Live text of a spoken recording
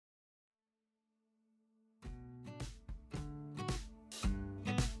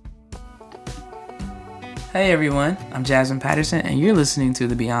Hey everyone, I'm Jazman Patterson, and you're listening to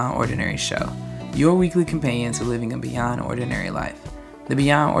the Beyond Ordinary Show, your weekly companion to living a beyond ordinary life. The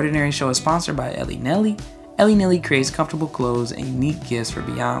Beyond Ordinary Show is sponsored by Ellie Nelly. Ellie Nelly creates comfortable clothes and unique gifts for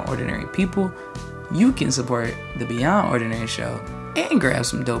beyond ordinary people. You can support the Beyond Ordinary Show and grab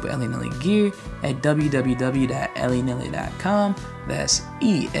some dope Ellie Nelly gear at www.ellienelly.com. That's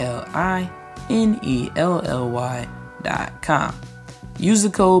ELINELLY.com. Use the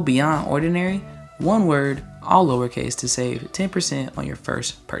code Beyond Ordinary, one word, all lowercase, to save 10% on your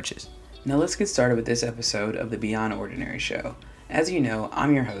first purchase. Now let's get started with this episode of the Beyond Ordinary Show. As you know,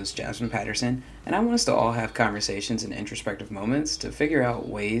 I'm your host, Jazman Patterson, and I want us to all have conversations and introspective moments to figure out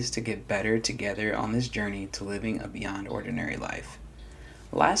ways to get better together on this journey to living a beyond ordinary life.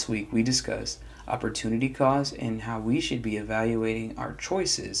 Last week, we discussed opportunity costs and how we should be evaluating our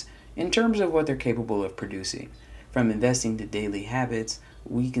choices in terms of what they're capable of producing. From investing to daily habits,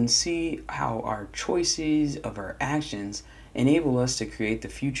 we can see how our choices of our actions enable us to create the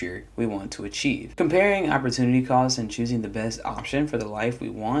future we want to achieve. Comparing opportunity costs and choosing the best option for the life we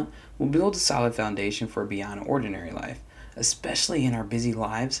want will build a solid foundation for a beyond ordinary life. Especially in our busy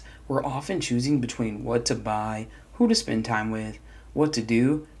lives, we're often choosing between what to buy, who to spend time with, what to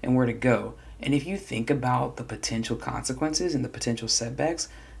do, and where to go. And if you think about the potential consequences and the potential setbacks,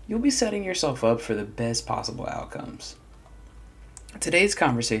 you'll be setting yourself up for the best possible outcomes. Today's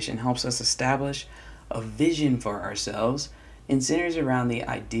conversation helps us establish a vision for ourselves and centers around the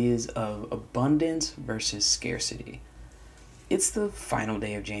ideas of abundance versus scarcity. It's the final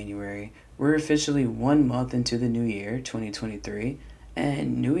day of January. We're officially 1 month into the new year, 2023,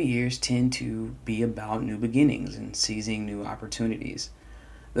 and New Year's tend to be about new beginnings and seizing new opportunities.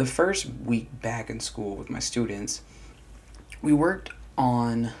 The first week back in school with my students, we worked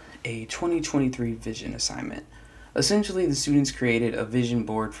on a 2023 vision assignment. Essentially, the students created a vision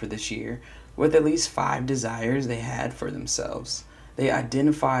board for this year with at least 5 desires they had for themselves. They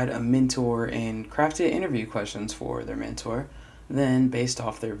identified a mentor and crafted interview questions for their mentor. Then, based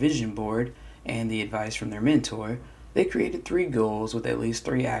off their vision board and the advice from their mentor, they created 3 goals with at least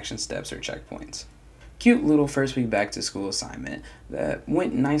 3 action steps or checkpoints. Cute little first week back to school assignment that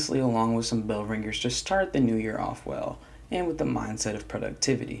went nicely along with some bell ringers to start the new year off well and with the mindset of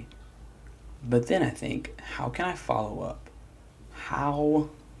productivity. But then I think, how can I follow up? How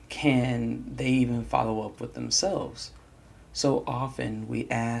can they even follow up with themselves? So often we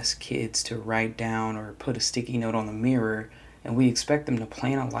ask kids to write down or put a sticky note on the mirror, and we expect them to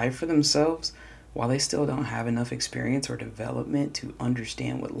plan a life for themselves while they still don't have enough experience or development to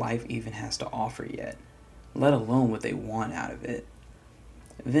understand what life even has to offer yet, let alone what they want out of it.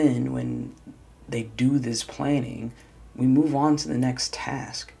 Then when they do this planning, we move on to the next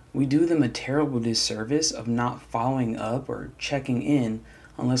task. We do them a terrible disservice of not following up or checking in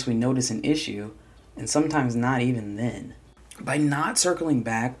unless we notice an issue, and sometimes not even then. By not circling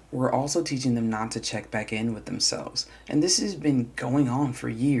back, we're also teaching them not to check back in with themselves. And this has been going on for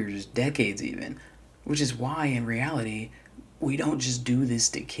years, decades even, which is why in reality, we don't just do this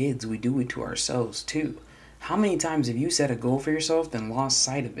to kids, we do it to ourselves too. How many times have you set a goal for yourself and lost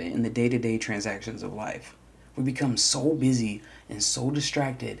sight of it in the day-to-day transactions of life? We become so busy and so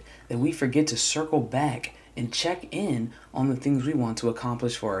distracted that we forget to circle back and check in on the things we want to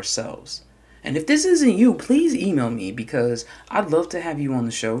accomplish for ourselves. And if this isn't you, please email me because I'd love to have you on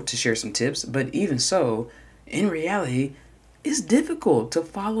the show to share some tips. But even so, in reality, it's difficult to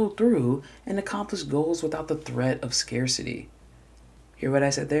follow through and accomplish goals without the threat of scarcity. Hear what I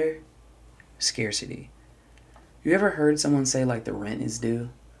said there? Scarcity. You ever heard someone say like the rent is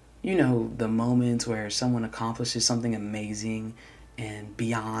due? You know, the moments where someone accomplishes something amazing and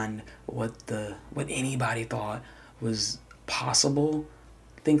beyond what anybody thought was possible.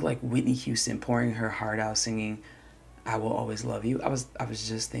 Think like Whitney Houston pouring her heart out singing, "I Will Always Love You." I was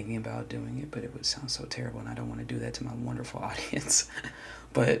just thinking about doing it, but it would sound so terrible and I don't want to do that to my wonderful audience.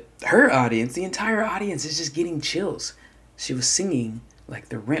 But her audience, the entire audience is just getting chills. She was singing like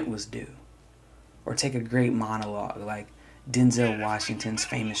the rent was due. Or take a great monologue like Denzel Washington's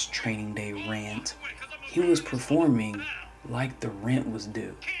famous Training Day rant. He was performing like the rent was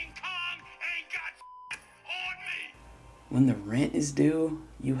due. When the rent is due,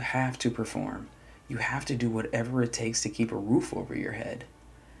 you have to perform. You have to do whatever it takes to keep a roof over your head.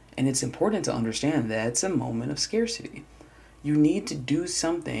 And it's important to understand that it's a moment of scarcity. You need to do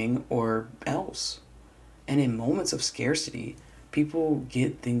something or else. And in moments of scarcity, people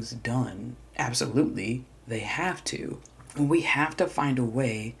get things done. Absolutely, they have to. And we have to find a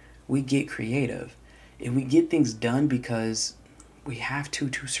way we get creative. If we get things done because we have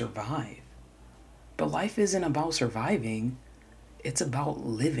to survive. But life isn't about surviving, it's about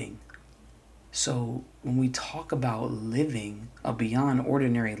living. So when we talk about living a beyond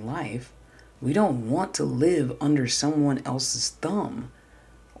ordinary life, we don't want to live under someone else's thumb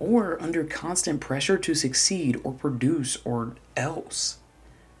or under constant pressure to succeed or produce or else.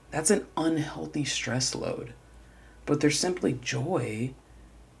 That's an unhealthy stress load. But there's simply joy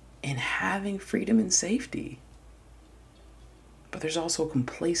in having freedom and safety. But there's also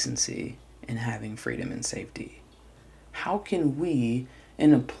complacency in having freedom and safety. How can we,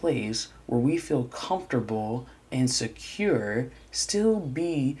 in a place where we feel comfortable and secure, still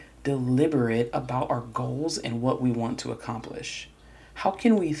be deliberate about our goals and what we want to accomplish? How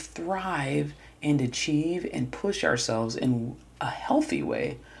can we thrive and achieve and push ourselves in a healthy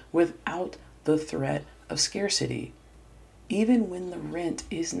way without the threat of scarcity, even when the rent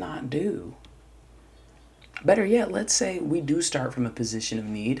is not due? Better yet, let's say we do start from a position of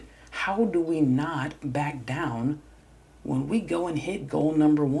need. How do we not back down when we go and hit goal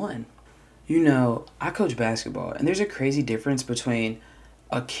number one? I coach basketball, and there's a crazy difference between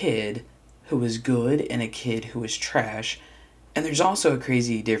a kid who is good and a kid who is trash. And there's also a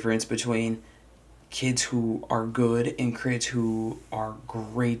crazy difference between kids who are good and kids who are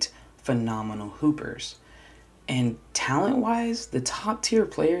great, phenomenal hoopers. And talent-wise, the top-tier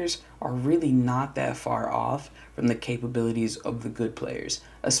players are really not that far off from the capabilities of the good players,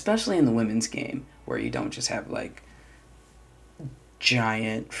 especially in the women's game, where you don't just have like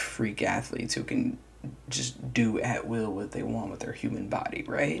giant freak athletes who can just do at will what they want with their human body,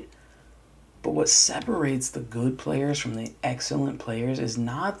 right? But what separates the good players from the excellent players is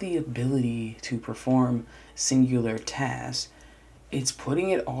not the ability to perform singular tasks. It's putting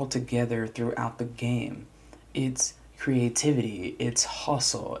it all together throughout the game. It's creativity, it's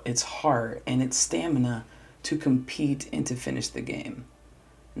hustle, it's heart, and it's stamina to compete and to finish the game.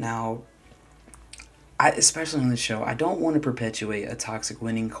 Now, especially on the show, I don't want to perpetuate a toxic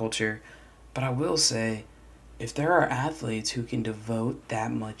winning culture, but I will say, if there are athletes who can devote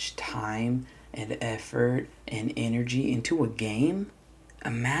that much time and effort and energy into a game,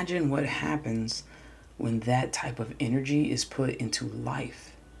 imagine what happens when that type of energy is put into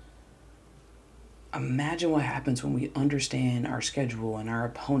life. Imagine what happens when we understand our schedule and our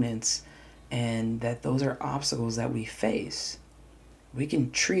opponents and that those are obstacles that we face. We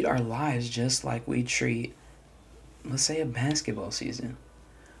can treat our lives just like we treat, let's say, a basketball season.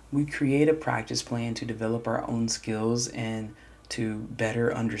 We create a practice plan to develop our own skills and to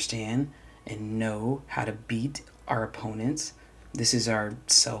better understand and know how to beat our opponents. This is our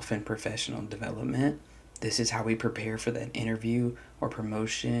self and professional development. This is how we prepare for that interview or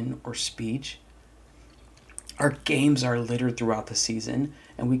promotion or speech. Our games are littered throughout the season,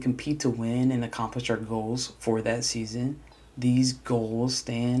 and we compete to win and accomplish our goals for that season. These goals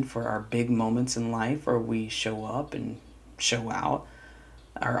stand for our big moments in life where we show up and show out,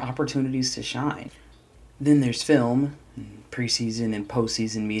 our opportunities to shine. Then there's film, preseason and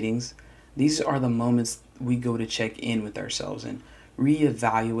postseason meetings. These are the moments we go to check in with ourselves and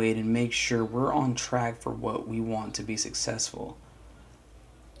reevaluate and make sure we're on track for what we want to be successful.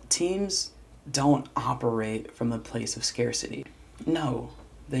 Teams don't operate from a place of scarcity. No,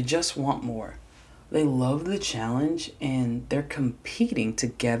 they just want more. They love the challenge and they're competing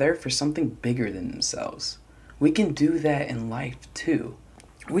together for something bigger than themselves. We can do that in life too.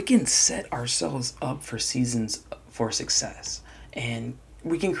 We can set ourselves up for seasons for success, and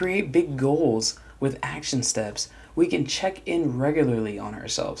we can create big goals with action steps. We can check in regularly on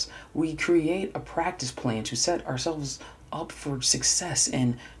ourselves. We create a practice plan to set ourselves up for success.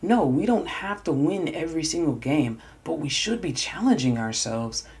 And no, we don't have to win every single game, but we should be challenging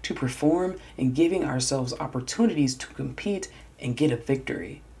ourselves to perform and giving ourselves opportunities to compete and get a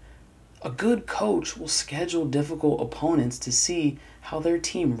victory. A good coach will schedule difficult opponents to see how their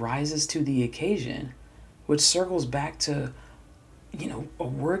team rises to the occasion, which circles back to, a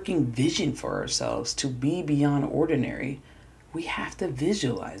working vision for ourselves to be beyond ordinary. We have to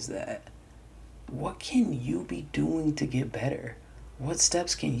visualize that. What can you be doing to get better? What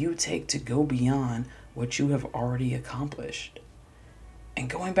steps can you take to go beyond what you have already accomplished? And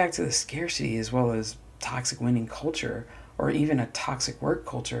going back to the scarcity as well as toxic winning culture or even a toxic work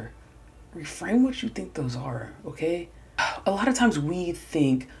culture, reframe what you think those are, okay? A lot of times we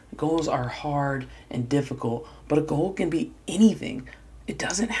think goals are hard and difficult, but a goal can be anything. It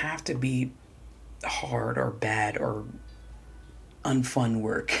doesn't have to be hard or bad or unfun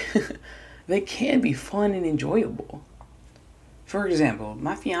work. They can be fun and enjoyable. For example,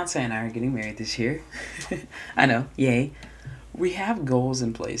 my fiance and I are getting married this year. I know, yay. We have goals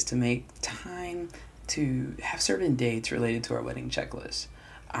in place to make time to have certain dates related to our wedding checklist.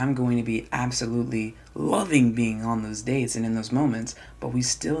 I'm going to be absolutely loving being on those dates and in those moments, but we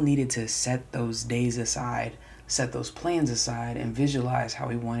still needed to set those days aside, set those plans aside, and visualize how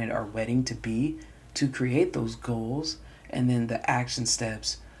we wanted our wedding to be to create those goals and then the action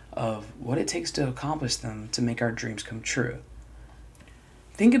steps of what it takes to accomplish them to make our dreams come true.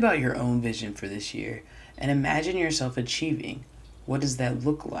 Think about your own vision for this year and imagine yourself achieving. What does that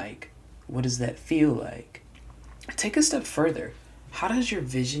look like? What does that feel like? Take a step further. How does your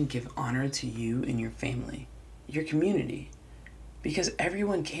vision give honor to you and your family, your community? Because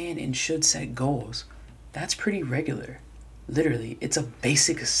everyone can and should set goals. That's pretty regular. Literally, it's a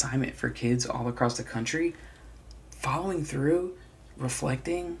basic assignment for kids all across the country. Following through,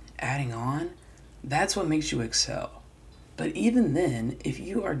 reflecting, adding on, that's what makes you excel. But even then, if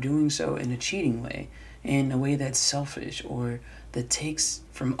you are doing so in a cheating way, in a way that's selfish or that takes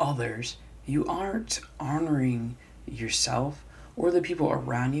from others, you aren't honoring yourself or the people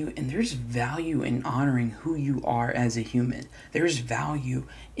around you, and there's value in honoring who you are as a human. There's value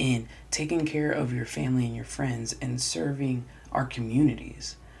in taking care of your family and your friends and serving our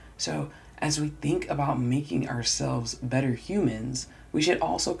communities. So as we think about making ourselves better humans, we should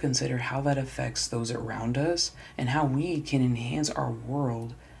also consider how that affects those around us and how we can enhance our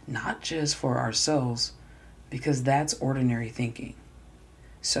world, not just for ourselves, because that's ordinary thinking.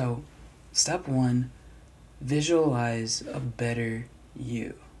 So, step one, visualize a better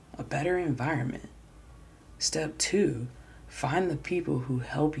you, a better environment. Step two, find the people who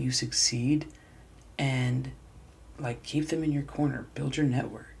help you succeed and keep them in your corner, build your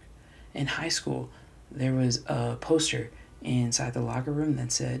network. In high school, there was a poster inside the locker room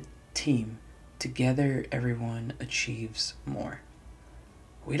that said, "Team, together everyone achieves more."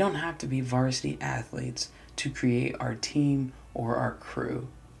 We don't have to be varsity athletes to create our team or our crew,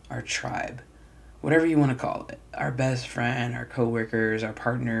 our tribe, whatever you want to call it. Our best friend, our coworkers, our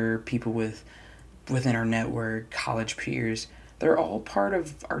partner, people within our network, college peers, they're all part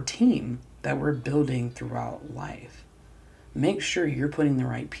of our team that we're building throughout life. Make sure you're putting the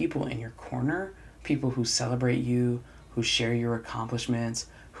right people in your corner, people who celebrate you, who share your accomplishments,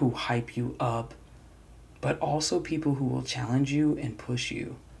 who hype you up, but also people who will challenge you and push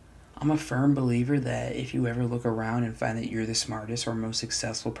you. I'm a firm believer that if you ever look around and find that you're the smartest or most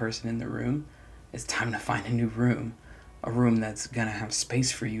successful person in the room, it's time to find a new room, a room that's going to have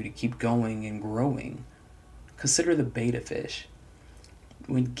space for you to keep going and growing. Consider the betta fish.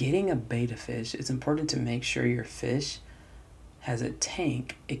 When getting a betta fish, it's important to make sure your fish has a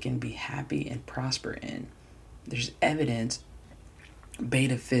tank it can be happy and prosper in. There's evidence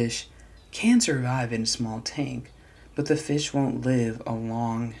betta fish can survive in a small tank, but the fish won't live a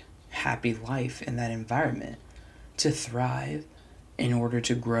long, happy life in that environment. To thrive, in order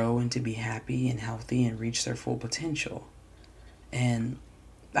to grow and to be happy and healthy and reach their full potential. And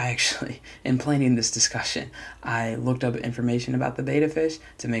I actually, in planning this discussion, I looked up information about the betta fish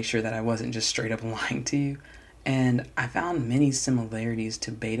to make sure that I wasn't just straight up lying to you. And I found many similarities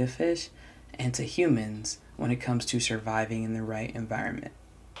to betta fish and to humans when it comes to surviving in the right environment.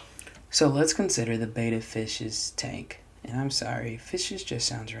 So let's consider the betta fish's tank. And I'm sorry, fishes just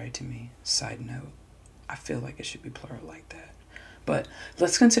sounds right to me. Side note, I feel like it should be plural like that. But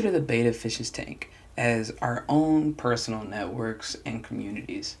let's consider the betta fish's tank as our own personal networks and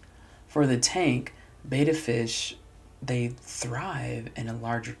communities. For the tank, betta fish, they thrive in a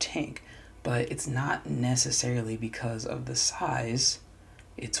larger tank, but it's not necessarily because of the size,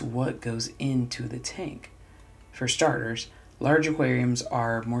 it's what goes into the tank. For starters, large aquariums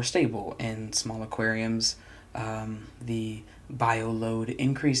are more stable, and small aquariums, the bioload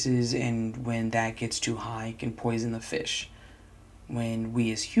increases, and when that gets too high, it can poison the fish. When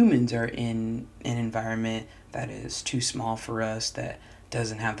we as humans are in an environment that is too small for us, that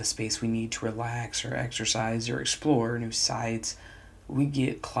doesn't have the space we need to relax or exercise or explore new sites, we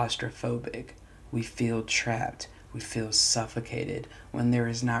get claustrophobic. We feel trapped. We feel suffocated when there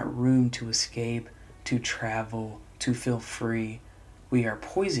is not room to escape, to travel, to feel free. We are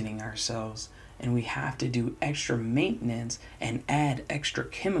poisoning ourselves, and we have to do extra maintenance and add extra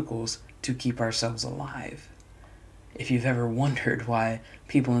chemicals to keep ourselves alive. If you've ever wondered why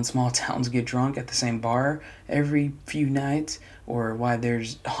people in small towns get drunk at the same bar every few nights, or why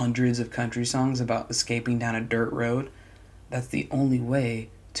there's hundreds of country songs about escaping down a dirt road, that's the only way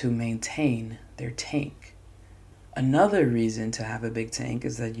to maintain their tank. Another reason to have a big tank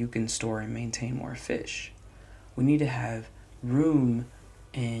is that you can store and maintain more fish. We need to have room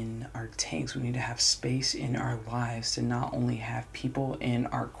in our tanks. We need to have space in our lives to not only have people in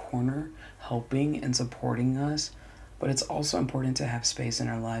our corner helping and supporting us, but it's also important to have space in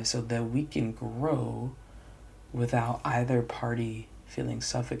our lives so that we can grow without either party feeling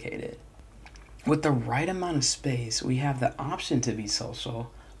suffocated. With the right amount of space, we have the option to be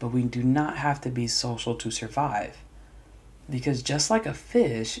social, but we do not have to be social to survive. Because just like a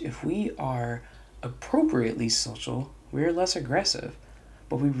fish, if we are appropriately social, we're less aggressive.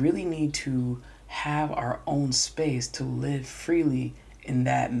 But we really need to have our own space to live freely in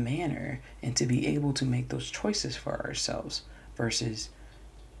that manner and to be able to make those choices for ourselves versus,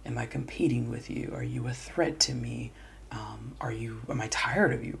 am I competing with you? Are you a threat to me? Am I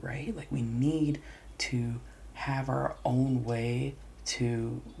tired of you, right? Like, we need to have our own way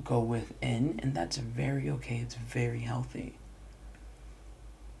to go within, and that's very okay. It's very healthy.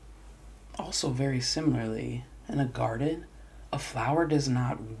 Also, very similarly, in a garden, a flower does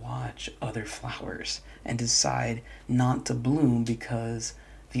not watch other flowers and decide not to bloom because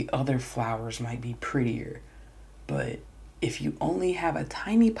the other flowers might be prettier. But if you only have a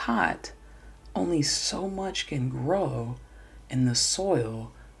tiny pot, only so much can grow in the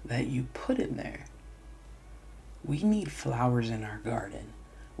soil that you put in there. We need flowers in our garden.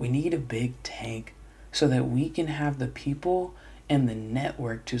 We need a big tank so that we can have the people and the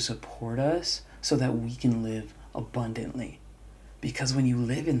network to support us so that we can live abundantly. Because when you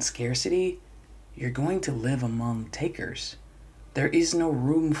live in scarcity, you're going to live among takers. There is no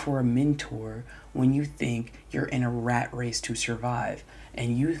room for a mentor when you think you're in a rat race to survive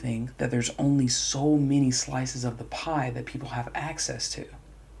and you think that there's only so many slices of the pie that people have access to.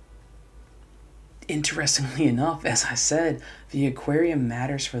 Interestingly enough, as I said, the aquarium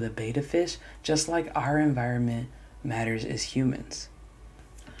matters for the betta fish just like our environment matters as humans.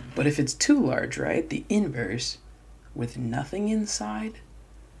 But if it's too large, right, the inverse, with nothing inside,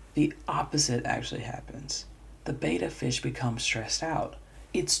 the opposite actually happens. The betta fish becomes stressed out.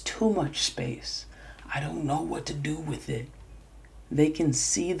 It's too much space. I don't know what to do with it. They can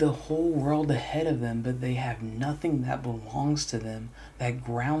see the whole world ahead of them, but they have nothing that belongs to them, that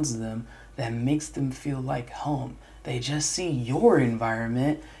grounds them, that makes them feel like home. They just see your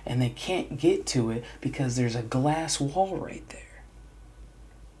environment and they can't get to it because there's a glass wall right there.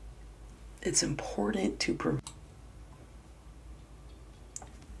 It's important to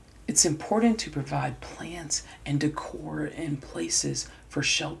provide plants and decor and places for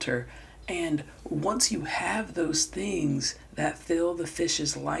shelter. And once you have those things that fill the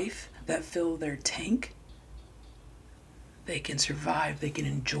fish's life, that fill their tank, they can survive, they can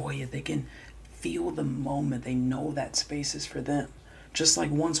enjoy it, they can feel the moment, they know that space is for them. Just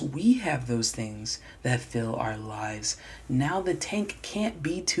like once we have those things that fill our lives, now the tank can't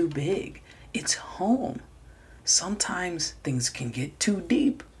be too big. It's home. Sometimes things can get too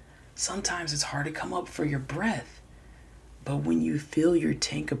deep. Sometimes it's hard to come up for your breath. But when you fill your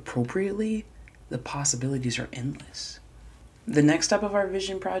tank appropriately, the possibilities are endless. The next step of our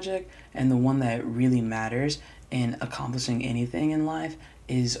vision project, and the one that really matters in accomplishing anything in life,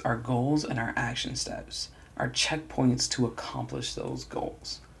 is our goals and our action steps, our checkpoints to accomplish those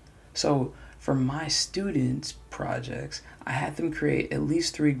goals. So for my students' projects, I had them create at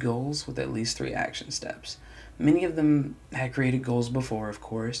least 3 goals with at least 3 action steps. Many of them had created goals before, of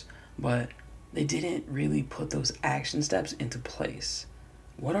course, but they didn't really put those action steps into place.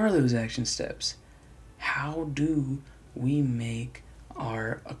 What are those action steps? How do we make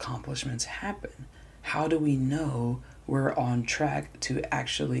our accomplishments happen? How do we know we're on track to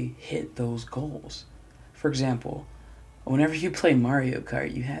actually hit those goals? For example, whenever you play Mario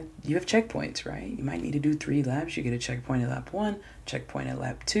Kart, you have checkpoints, right? You might need to do 3 laps. You get a checkpoint at lap 1, checkpoint at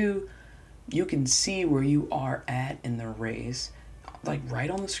lap 2. You can see where you are at in the race, like right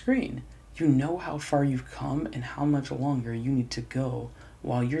on the screen. You know how far you've come and how much longer you need to go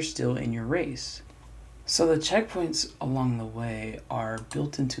while you're still in your race. So the checkpoints along the way are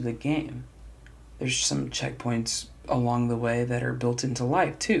built into the game. There's some checkpoints along the way that are built into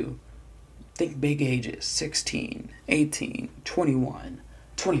life too. Think big ages, 16, 18, 21,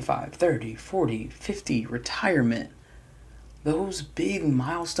 25, 30, 40, 50, retirement. Those big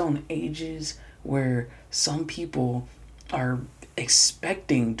milestone ages where some people are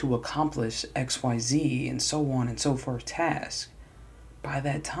expecting to accomplish XYZ and so on and so forth tasks by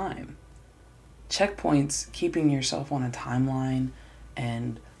that time. Checkpoints, keeping yourself on a timeline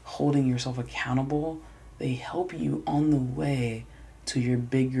and holding yourself accountable, they help you on the way to your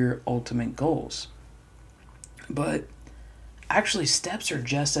bigger ultimate goals. But actually, steps are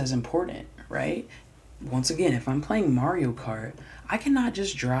just as important, right? Once again, if I'm playing Mario Kart, I cannot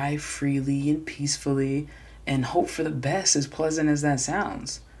just drive freely and peacefully and hope for the best, as pleasant as that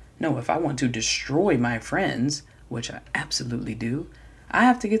sounds. No, if I want to destroy my friends, which I absolutely do, I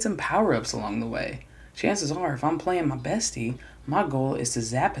have to get some power-ups along the way. Chances are, if I'm playing my bestie, my goal is to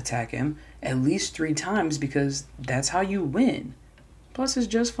zap attack him at least 3 times because that's how you win. Plus, it's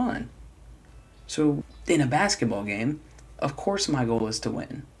just fun. So, in a basketball game, of course my goal is to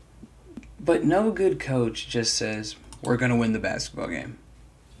win. But no good coach just says, we're going to win the basketball game.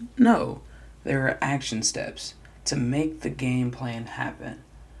 No, there are action steps to make the game plan happen.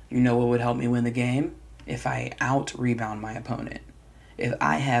 You know what would help me win the game? If I out-rebound my opponent. If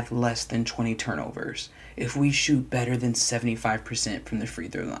I have less than 20 turnovers. If we shoot better than 75% from the free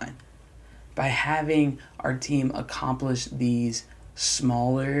throw line. By having our team accomplish these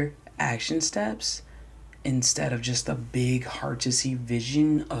smaller action steps, instead of just a big hard-to-see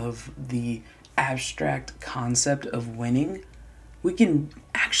vision of the abstract concept of winning, we can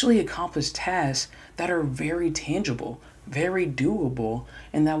actually accomplish tasks that are very tangible, very doable,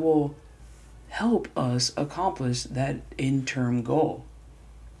 and that will help us accomplish that in-term goal.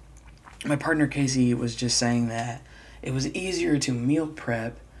 My partner Casey was just saying that it was easier to meal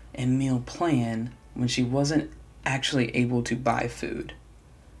prep and meal plan when she wasn't actually able to buy food.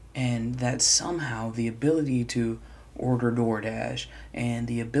 And that somehow the ability to order DoorDash and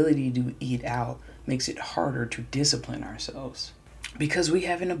the ability to eat out makes it harder to discipline ourselves. Because we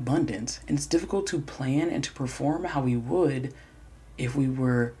have an abundance, and it's difficult to plan and to perform how we would if we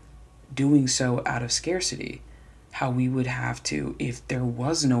were doing so out of scarcity, how we would have to if there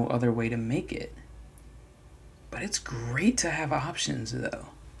was no other way to make it. But it's great to have options though.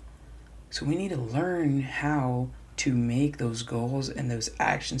 So we need to learn how to make those goals and those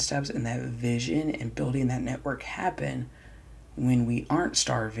action steps and that vision and building that network happen when we aren't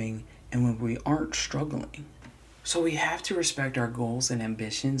starving and when we aren't struggling. So we have to respect our goals and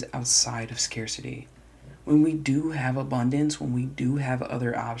ambitions outside of scarcity. When we do have abundance, when we do have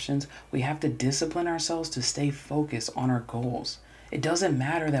other options, we have to discipline ourselves to stay focused on our goals. It doesn't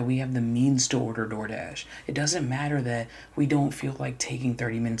matter that we have the means to order DoorDash. It doesn't matter that we don't feel like taking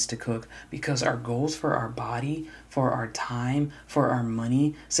 30 minutes to cook, because our goals for our body, for our time, for our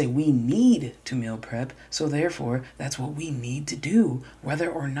money say we need to meal prep. So therefore, that's what we need to do,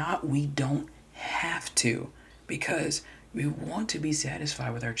 whether or not we don't have to, because we want to be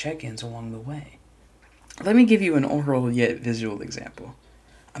satisfied with our check-ins along the way. Let me give you an oral yet visual example.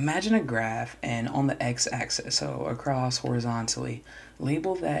 Imagine a graph, and on the x-axis, so across horizontally,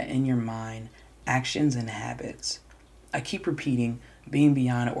 label that in your mind actions and habits. I keep repeating, being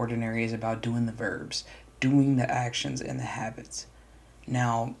beyond ordinary is about doing the verbs, doing the actions and the habits.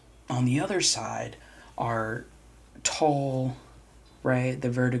 Now, on the other side are tall, right?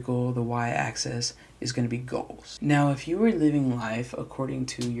 The vertical, the y-axis is going to be goals. Now, if you were living life according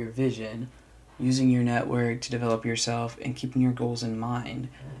to your vision, using your network to develop yourself and keeping your goals in mind,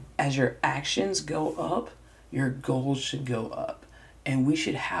 as your actions go up, your goals should go up. And we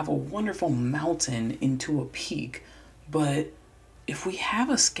should have a wonderful mountain into a peak. But if we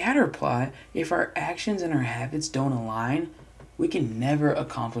have a scatter plot, if our actions and our habits don't align, we can never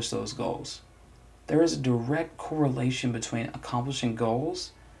accomplish those goals. There is a direct correlation between accomplishing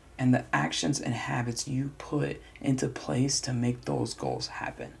goals and the actions and habits you put into place to make those goals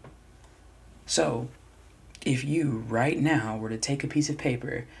happen. So, if you right now were to take a piece of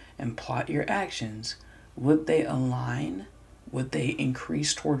paper and plot your actions, would they align? Would they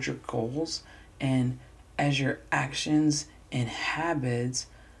increase towards your goals? And as your actions and habits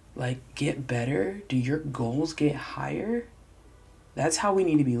get better, do your goals get higher? That's how we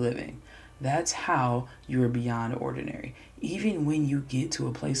need to be living. That's how you are beyond ordinary. Even when you get to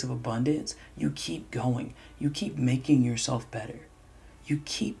a place of abundance, you keep going. You keep making yourself better. You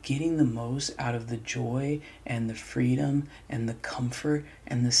keep getting the most out of the joy and the freedom and the comfort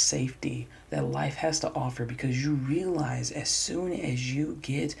and the safety that life has to offer, because you realize as soon as you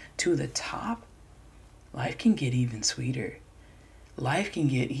get to the top, life can get even sweeter. Life can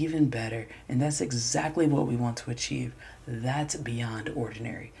get even better, and that's exactly what we want to achieve. That's beyond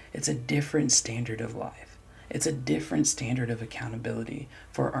ordinary. It's a different standard of life. It's a different standard of accountability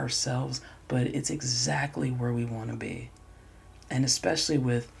for ourselves, but it's exactly where we want to be. And especially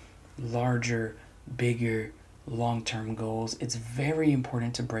with larger, bigger, long-term goals, it's very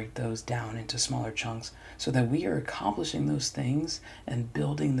important to break those down into smaller chunks so that we are accomplishing those things and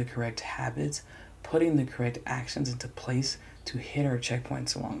building the correct habits, putting the correct actions into place to hit our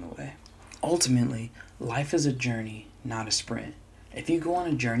checkpoints along the way. Ultimately, life is a journey, not a sprint. If you go on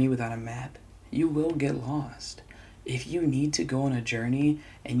a journey without a map, you will get lost. If you need to go on a journey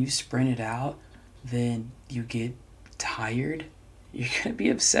and you sprint it out, then you get tired. You're going to be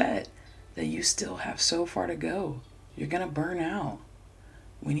upset that you still have so far to go. You're going to burn out.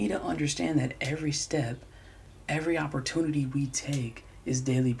 We need to understand that every step, every opportunity we take is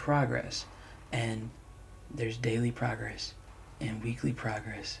daily progress. And there's daily progress and weekly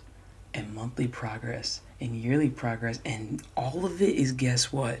progress and monthly progress and yearly progress. And all of it is,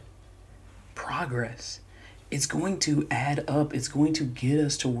 guess what? Progress. It's going to add up. It's going to get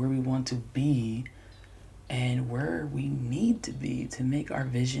us to where we want to be and where we need to be to make our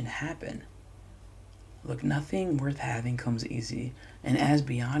vision happen. Look, nothing worth having comes easy. And as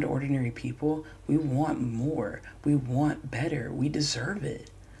beyond ordinary people, we want more. We want better. We deserve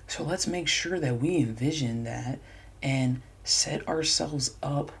it. So let's make sure that we envision that and set ourselves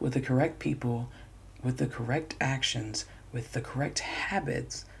up with the correct people, with the correct actions, with the correct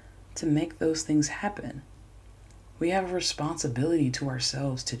habits to make those things happen. We have a responsibility to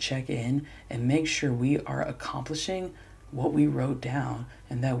ourselves to check in and make sure we are accomplishing what we wrote down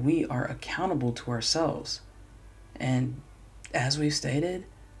and that we are accountable to ourselves. And as we've stated,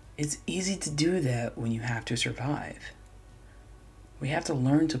 it's easy to do that when you have to survive. We have to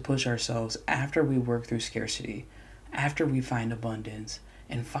learn to push ourselves after we work through scarcity, after we find abundance,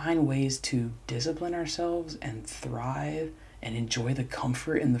 and find ways to discipline ourselves and thrive and enjoy the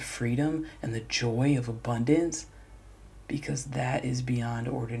comfort and the freedom and the joy of abundance, because that is beyond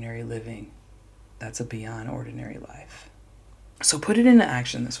ordinary living. That's a beyond ordinary life. So put it into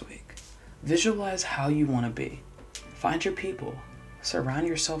action this week. Visualize how you want to be. Find your people. Surround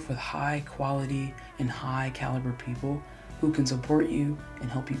yourself with high quality and high caliber people who can support you and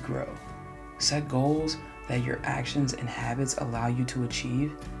help you grow. Set goals that your actions and habits allow you to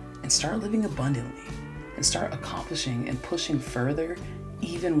achieve, and start living abundantly and start accomplishing and pushing further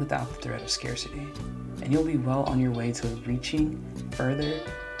even without the threat of scarcity. And you'll be well on your way to reaching further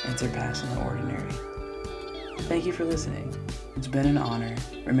and surpassing the ordinary. Thank you for listening. It's been an honor.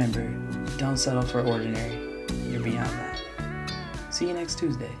 Remember, don't settle for ordinary. You're beyond that. See you next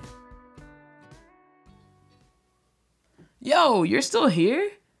Tuesday. Yo, you're still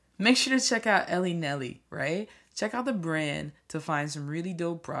here? Make sure to check out Ellie Nelly, right? Check out the brand to find some really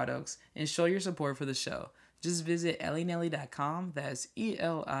dope products and show your support for the show. Just visit ellienelly.com. That's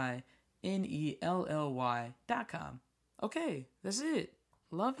ELINELLY.com. Okay, that's it.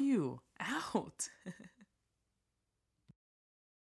 Love you. Out.